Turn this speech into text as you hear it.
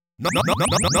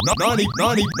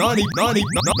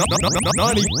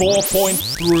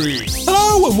94.3.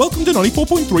 Hello and welcome to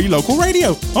 94.3 Local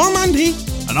Radio. I'm Andy.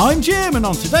 And I'm Jim, and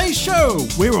on today's show,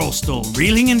 we're all still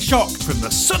reeling in shock from the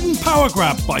sudden power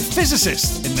grab by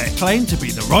physicists in their claim to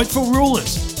be the rightful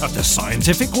rulers of the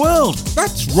scientific world.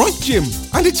 That's right, Jim.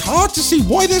 And it's hard to see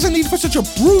why there's a need for such a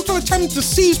brutal attempt to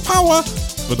seize power.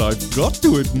 But I've got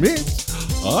to admit,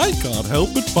 I can't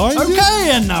help but find it.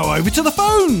 Okay, and now over to the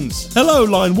phones. Hello,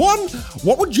 line 1.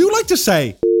 What would you like to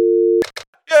say?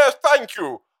 Yes, thank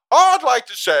you. I'd like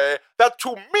to say that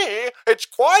to me, it's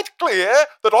quite clear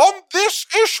that on this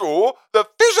issue, the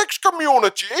physics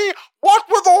community, what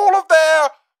with all of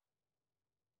their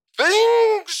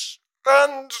things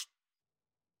and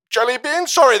jelly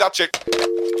beans, sorry, that's it.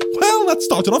 Well, that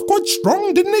started off quite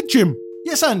strong, didn't it, Jim?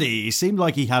 Yes, Andy, he seemed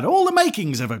like he had all the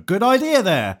makings of a good idea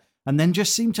there, and then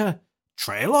just seemed to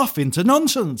trail off into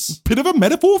nonsense. Bit of a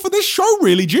metaphor for this show,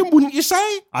 really, Jim, wouldn't you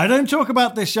say? I don't talk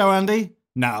about this show, Andy.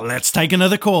 Now let's take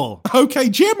another call. Okay,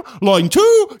 Jim, line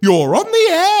 2, you're on the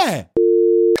air.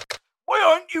 Why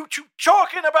aren't you two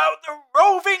talking about the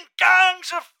roving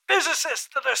gangs of physicists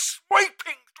that are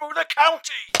sweeping through the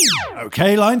county?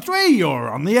 Okay, line 3, you're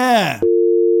on the air.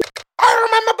 I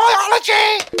remember biology!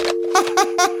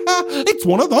 It's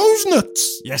one of those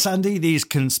nuts. Yes, Andy, these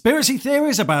conspiracy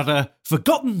theories about a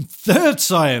forgotten third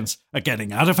science are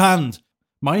getting out of hand.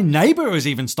 My neighbour has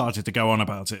even started to go on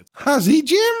about it. Has he,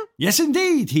 Jim? Yes,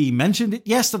 indeed. He mentioned it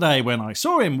yesterday when I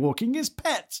saw him walking his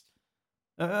pet.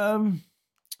 Those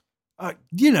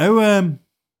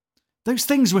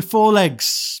things with 4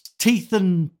 legs, teeth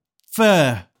and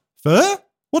fur. Fur?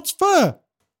 What's fur?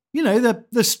 You know,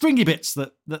 the stringy bits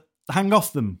that hang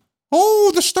off them.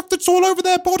 Oh, the stuff that's all over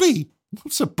their body.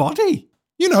 What's a body?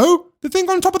 You know, the thing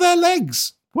on top of their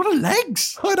legs. What are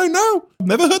legs? I don't know. I've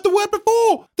never heard the word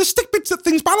before. The stick bits that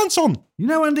things balance on. You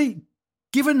know, Andy,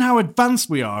 given how advanced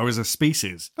we are as a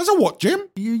species... As a what, Jim?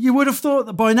 You would have thought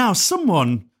that by now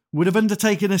someone would have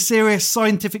undertaken a serious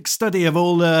scientific study of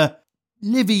all the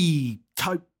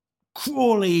livy-type,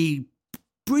 crawly,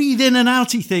 breathe-in and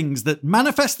outy things that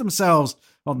manifest themselves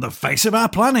on the face of our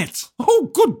planet.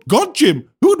 Oh, good God, Jim.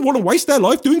 Who would want to waste their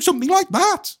life doing something like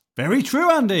that? Very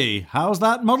true, Andy. How's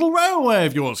that model railway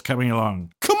of yours coming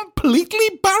along?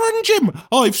 Completely barren, Jim.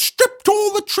 I've stripped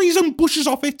all the trees and bushes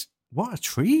off it. What are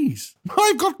trees?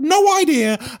 I've got no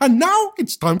idea. And now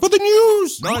it's time for the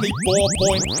news.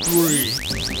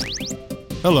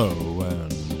 94.3. Hello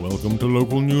and welcome to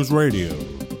Local News Radio.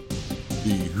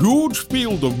 The huge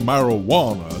field of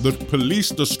marijuana that police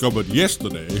discovered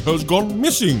yesterday has gone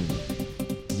missing.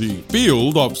 The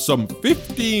field of some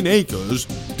 15 acres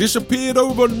disappeared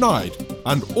overnight,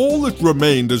 and all that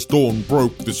remained as dawn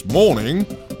broke this morning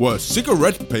were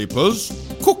cigarette papers,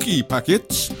 cookie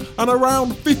packets, and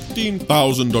around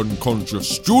 15,000 unconscious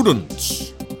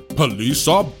students. Police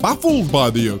are baffled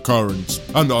by the occurrence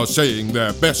and are saying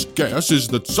their best guess is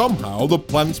that somehow the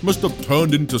plants must have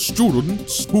turned into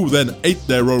students who then ate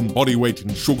their own body weight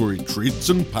in sugary treats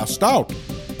and passed out.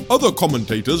 Other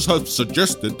commentators have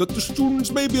suggested that the students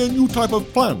may be a new type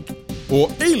of plant, or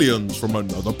aliens from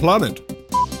another planet.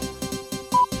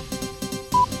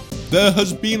 There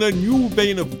has been a new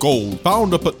vein of gold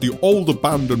found up at the old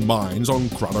abandoned mines on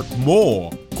Craddock Moor,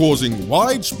 causing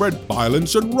widespread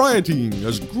violence and rioting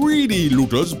as greedy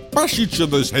looters bash each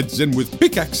other's heads in with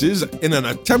pickaxes in an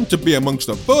attempt to be amongst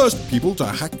the first people to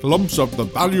hack lumps of the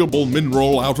valuable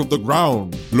mineral out of the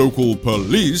ground. Local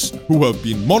police, who have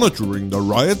been monitoring the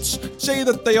riots, say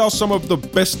that they are some of the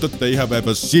best that they have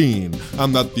ever seen,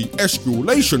 and that the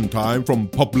escalation time from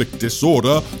public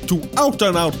disorder to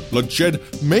out-and-out bloodshed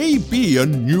may be a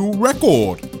new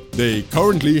record. They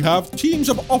currently have teams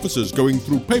of officers going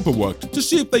through paperwork to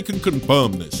see if they can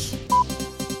confirm this.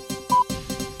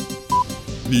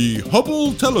 The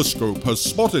Hubble telescope has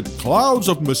spotted clouds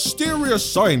of mysterious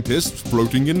scientists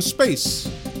floating in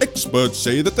space. Experts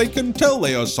say that they can tell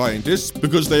they are scientists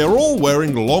because they are all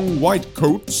wearing long white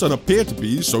coats and appear to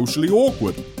be socially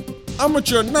awkward.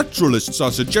 Amateur naturalists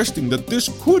are suggesting that this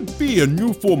could be a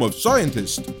new form of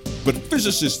scientist, but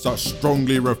physicists are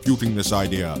strongly refuting this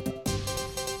idea.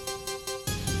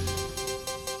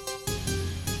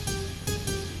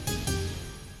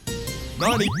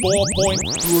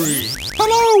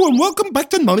 Hello and welcome back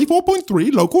to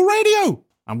 94.3 Local Radio.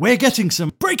 And we're getting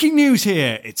some breaking news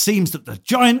here. It seems that the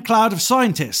giant cloud of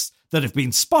scientists that have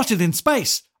been spotted in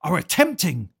space are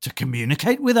attempting to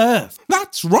communicate with Earth.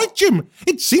 That's right, Jim.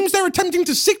 It seems they're attempting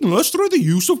to signal us through the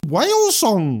use of whale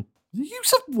song. The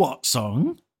use of what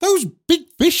song? Those big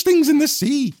fish things in the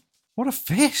sea. What a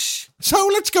fish. So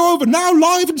let's go over now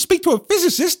live and speak to a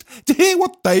physicist to hear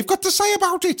what they've got to say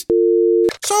about it.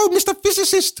 So, Mr.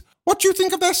 Physicist, what do you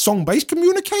think of their song-based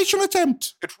communication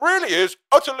attempt? It really is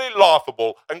utterly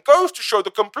laughable and goes to show the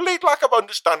complete lack of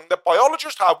understanding that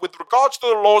biologists have with regards to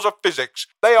the laws of physics.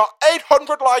 They are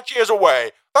 800 light years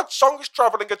away. That song is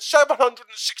travelling at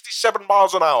 767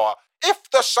 miles an hour. If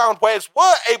the sound waves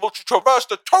were able to traverse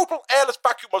the total airless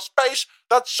vacuum of space,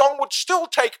 that song would still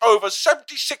take over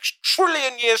 76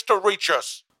 trillion years to reach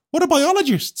us. What are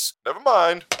biologists? Never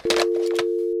mind.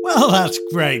 Well, that's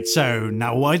great. So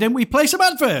now why don't we play some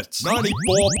adverts?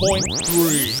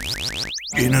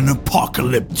 94.3. In an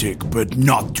apocalyptic but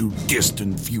not too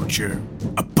distant future,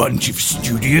 a bunch of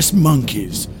studious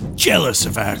monkeys, jealous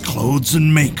of our clothes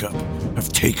and makeup,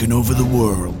 have taken over the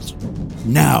world.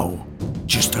 Now,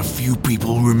 just a few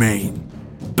people remain.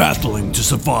 Battling to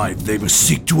survive, they must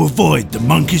seek to avoid the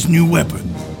monkeys' new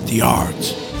weapon, the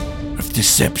art of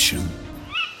deception.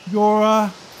 You're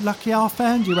lucky I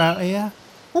found you out here.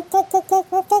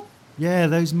 Yeah,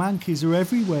 those monkeys are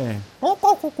everywhere. Well,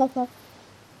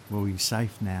 you're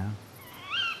safe now.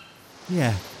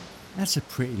 Yeah, that's a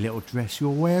pretty little dress you're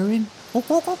wearing.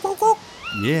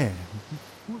 Yeah.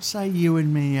 What say you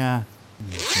and me,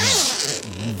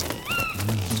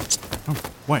 Oh,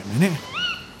 wait a minute.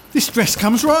 This dress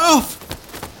comes right off.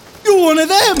 You're one of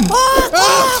them.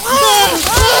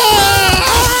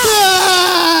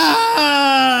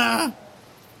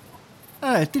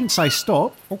 It didn't say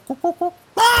stop.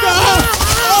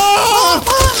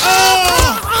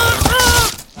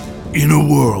 In a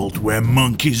world where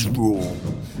monkeys rule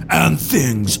and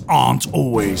things aren't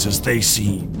always as they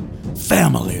seem,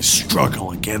 families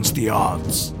struggle against the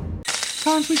odds.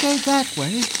 Can't we go that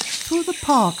way? Through the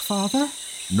park, Father?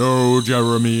 No,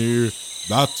 Jeremy.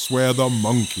 That's where the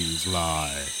monkeys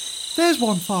lie. There's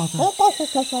one, Father.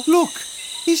 Look,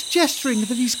 he's gesturing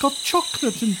that he's got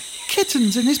chocolate and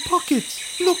kittens in his pockets.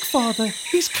 Look, Father,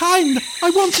 he's kind. I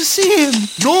want to see him.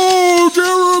 No,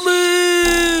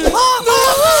 Jeremy!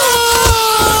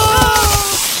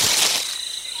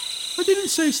 I didn't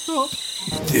say stop.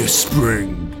 This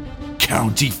spring,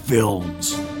 County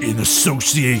Films, in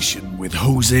association with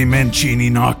Jose Mancini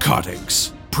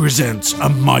Narcotics, presents a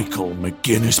Michael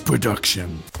McGuinness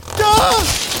production.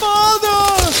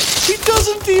 Father! He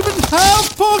doesn't even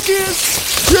have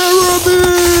pockets! Jeremy!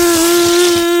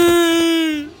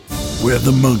 Where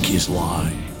the Monkeys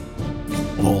Lie.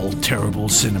 All terrible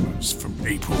cinemas from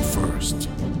April 1st.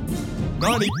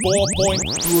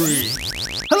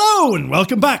 94.3. Hello and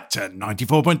welcome back to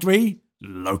 94.3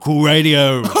 Local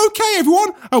Radio. Okay,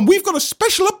 everyone, and we've got a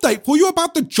special update for you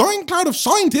about the giant cloud of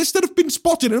scientists that have been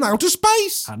spotted in outer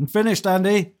space. Hadn't finished,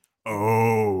 Andy.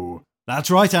 Oh, that's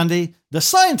right, Andy. The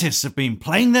scientists have been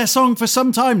playing their song for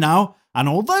some time now, and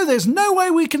although there's no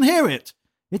way we can hear it,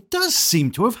 it does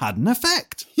seem to have had an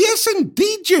effect. Yes,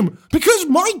 indeed, Jim, because,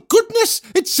 my goodness,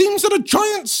 it seems that a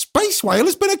giant space whale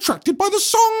has been attracted by the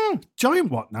song.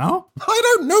 Giant what now? I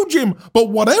don't know, Jim, but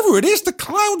whatever it is, the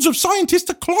clouds of scientists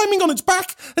are climbing on its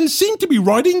back and seem to be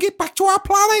riding it back to our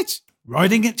planet.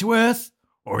 Riding it to Earth,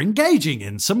 or engaging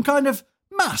in some kind of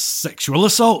mass sexual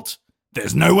assault.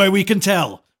 There's no way we can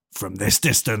tell from this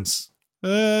distance.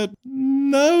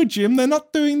 No, Jim, they're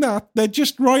not doing that. They're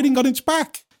just riding on its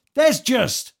back. There's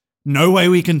just no way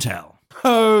we can tell.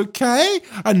 Okay,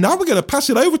 and now we're going to pass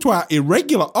it over to our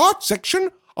irregular art section,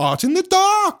 Art in the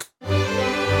Dark.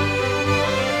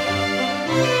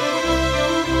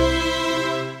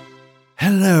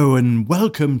 Hello and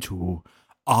welcome to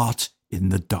Art in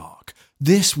the Dark.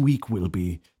 This week we'll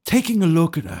be taking a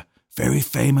look at a very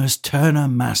famous Turner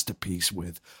masterpiece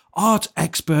with art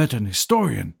expert and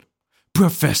historian,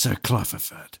 Professor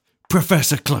Clufferford.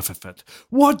 Professor Clufferford,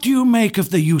 what do you make of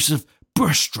the use of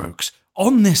brushstrokes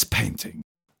on this painting?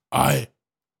 I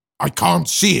can't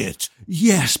see it.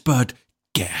 Yes, but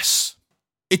guess.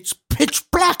 It's pitch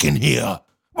black in here.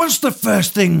 What's the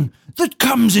first thing that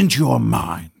comes into your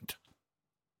mind?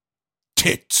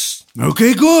 Tits.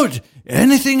 Okay, good.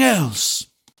 Anything else?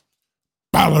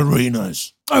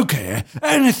 Ballerinas. Okay,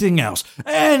 anything else?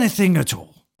 Anything at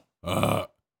all?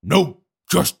 Nope.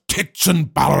 Just tits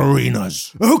and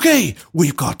ballerinas. Okay,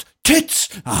 we've got tits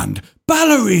and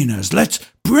ballerinas. Let's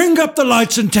bring up the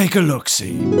lights and take a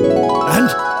look-see. And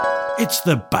it's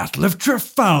the Battle of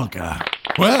Trafalgar.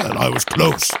 Well, I was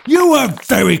close. You were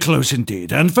very close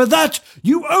indeed, and for that,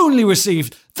 you only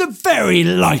received the very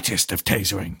lightest of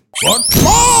tasering. What?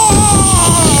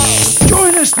 Ah!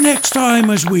 Join us next time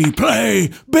as we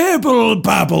play Bibble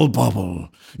Babble Bobble.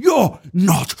 You're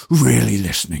not really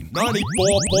listening.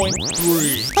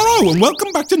 94.3. Hello and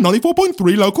welcome back to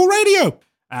 94.3 Local Radio.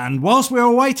 And whilst we're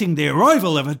awaiting the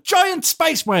arrival of a giant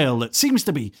space whale that seems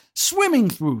to be swimming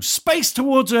through space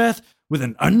towards Earth, with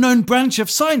an unknown branch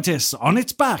of scientists on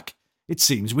its back. It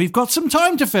seems we've got some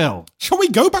time to fill. Shall we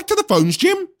go back to the phones,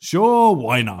 Jim? Sure,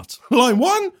 why not? Line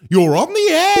 1, you're on the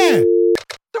air.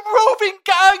 The roving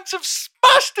gangs have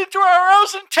smashed into our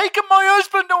house and taken my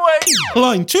husband away.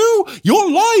 Line 2, you're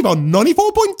live on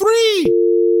 94.3.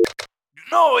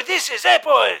 No, this is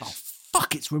boys.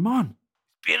 Fuck, it's Ramon.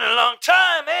 Been a long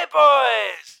time,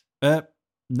 boys.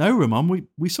 No, Ramon,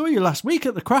 we saw you last week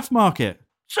at the craft market.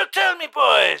 So tell me,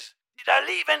 boys, did I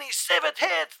leave any severed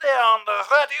heads there on the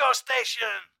radio station?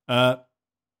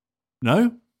 No?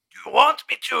 Do you want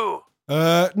me to?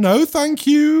 No, thank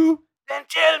you. Then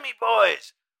tell me,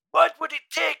 boys, what would it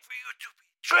take for you to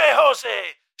betray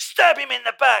Jose, stab him in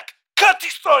the back, cut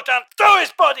his throat and throw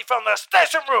his body from the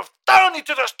station roof down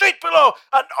into the street below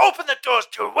and open the doors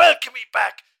to welcome me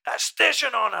back as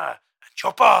station owner and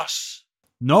your boss?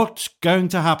 Not going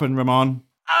to happen, Ramon.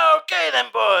 Okay then,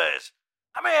 boys.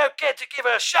 Am I okay to give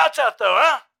a shout out though,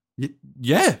 huh?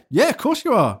 Yeah, of course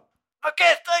you are.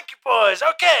 Okay, thank you, boys.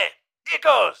 Okay, here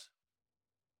goes.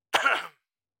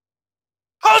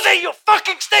 Jose, you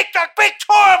fucking snake dog, big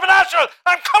tour of an asshole!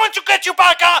 I'm coming to get you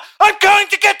back, huh? I'm going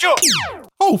to get you!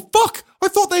 Oh, fuck! I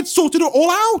thought they'd sorted it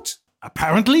all out.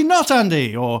 Apparently not,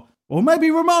 Andy. Or maybe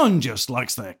Ramon just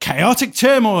likes the chaotic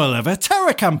turmoil of a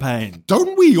terror campaign.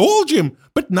 Don't we all, Jim?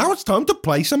 But now it's time to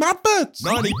play some adverts.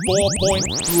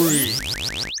 94.3.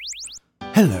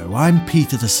 Hello, I'm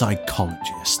Peter the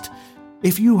psychologist.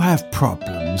 If you have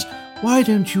problems, why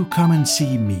don't you come and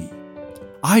see me?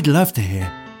 I'd love to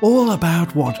hear all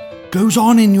about what goes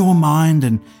on in your mind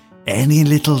and any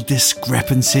little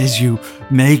discrepancies you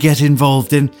may get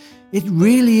involved in. It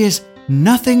really is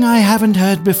nothing I haven't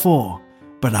heard before,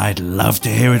 but I'd love to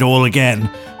hear it all again,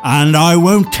 and I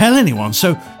won't tell anyone,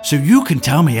 so you can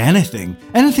tell me anything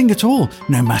at all,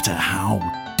 no matter how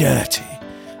dirty.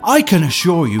 I can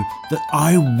assure you that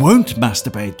I won't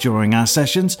masturbate during our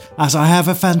sessions, as I have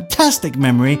a fantastic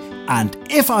memory, and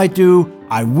if I do,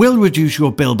 I will reduce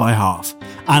your bill by half,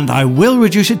 and I will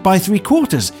reduce it by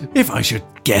 3/4 if I should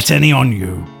get any on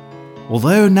you.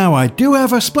 Although now I do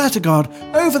have a splatter guard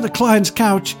over the client's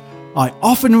couch, I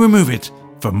often remove it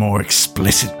for more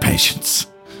explicit patients.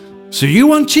 So you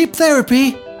want cheap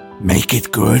therapy? Make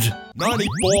it good.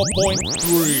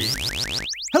 94.3.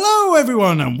 Hello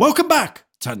everyone and welcome back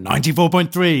to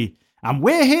 94.3. And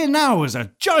we're here now as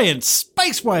a giant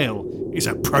space whale is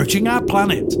approaching our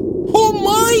planet. Oh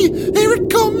my! Here it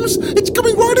comes! It's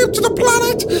coming right up to the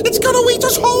planet! It's gonna eat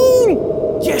us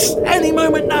whole! Yes, any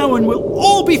moment now and we'll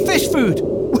all be fish food.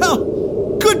 Well,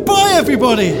 goodbye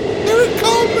everybody. Here it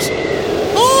comes!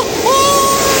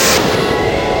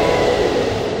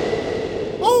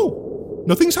 Oh,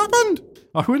 nothing's happened.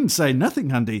 I wouldn't say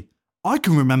nothing, Andy. I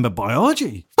can remember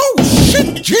biology. Oh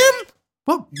shit, Jim!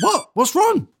 What? What's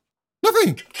wrong?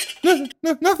 Nothing.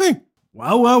 Nothing.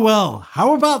 Well,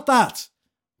 how about that?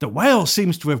 The whale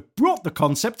seems to have brought the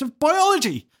concept of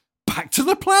biology back to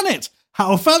the planet.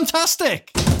 How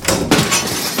fantastic!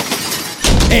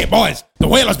 Hey boys, the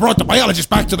whale has brought the biologist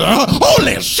back to the...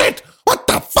 Holy shit! What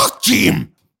the fuck,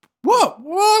 Jim? What?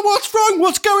 What's wrong?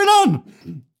 What's going on?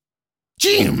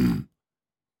 Jim,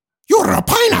 you're a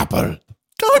pineapple.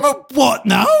 I'm a what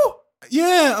now?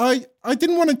 Yeah, I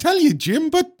didn't want to tell you, Jim,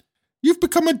 but you've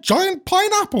become a giant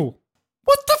pineapple.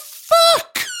 What the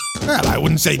fuck? Well, I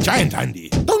wouldn't say giant, Andy.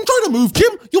 Don't try to move,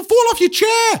 Jim. You'll fall off your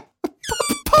chair.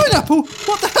 Pineapple?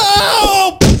 What the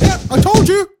hell? Yeah, I told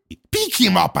you. Pick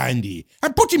him up, Andy,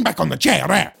 and put him back on the chair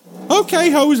there.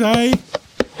 Okay, Jose.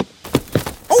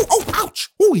 Oh,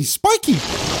 ouch. Oh, he's spiky.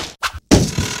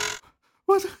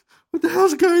 What the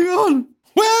hell's going on?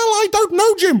 Well, I don't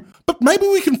know, Jim, but maybe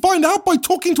we can find out by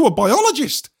talking to a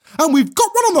biologist. And we've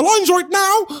got one on the lines right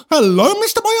now. Hello,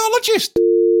 Mr. Biologist.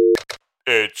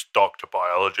 It's Dr.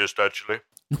 Biologist, actually.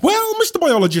 Well, Mr.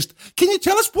 Biologist, can you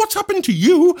tell us what's happened to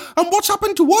you and what's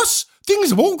happened to us? Things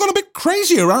have all gone a bit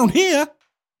crazy around here.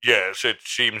 Yes, it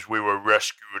seems we were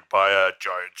rescued by a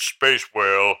giant space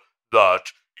whale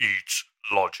that eats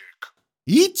logic.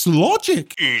 Eats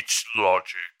logic? Eats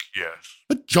logic, yes.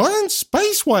 A giant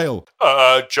space whale?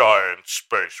 A giant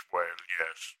space whale,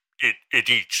 yes. It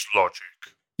eats logic.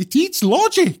 It eats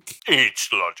logic?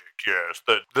 Eats logic, yes.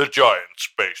 The giant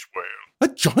space whale. A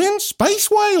giant space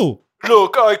whale?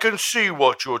 Look, I can see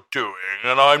what you're doing,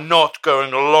 and I'm not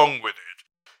going along with it.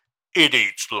 It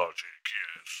eats logic,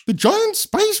 yes. The giant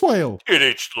space whale? It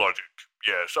eats logic,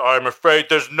 yes. I'm afraid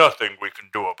there's nothing we can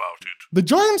do about it. The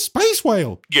giant space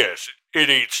whale? Yes, it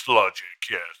eats logic,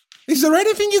 yes. Is there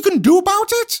anything you can do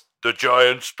about it? The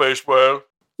giant space whale?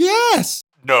 Yes.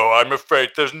 No, I'm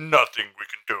afraid there's nothing we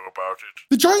can do about it.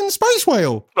 The giant space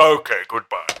whale? Okay,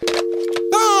 goodbye.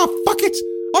 Ah, fuck it.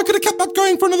 I could have kept that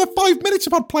going for another 5 minutes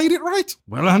if I'd played it right.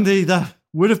 Well, Andy, that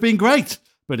would have been great,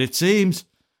 but it seems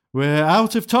we're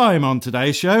out of time on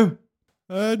today's show.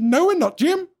 No, we're not,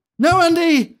 Jim. No,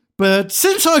 Andy, but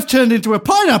since I've turned into a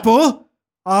pineapple,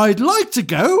 I'd like to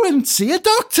go and see a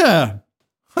doctor.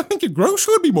 I think a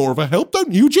grocer would be more of a help,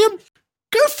 don't you, Jim?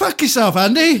 Go fuck yourself,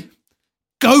 Andy.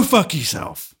 Go fuck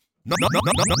yourself.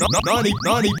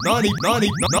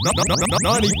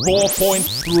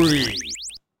 94.3.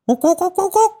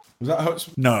 Is that how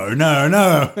it's... No.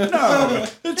 No,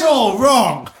 it's all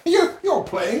wrong. You're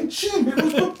playing Jim. It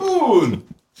was Baboon.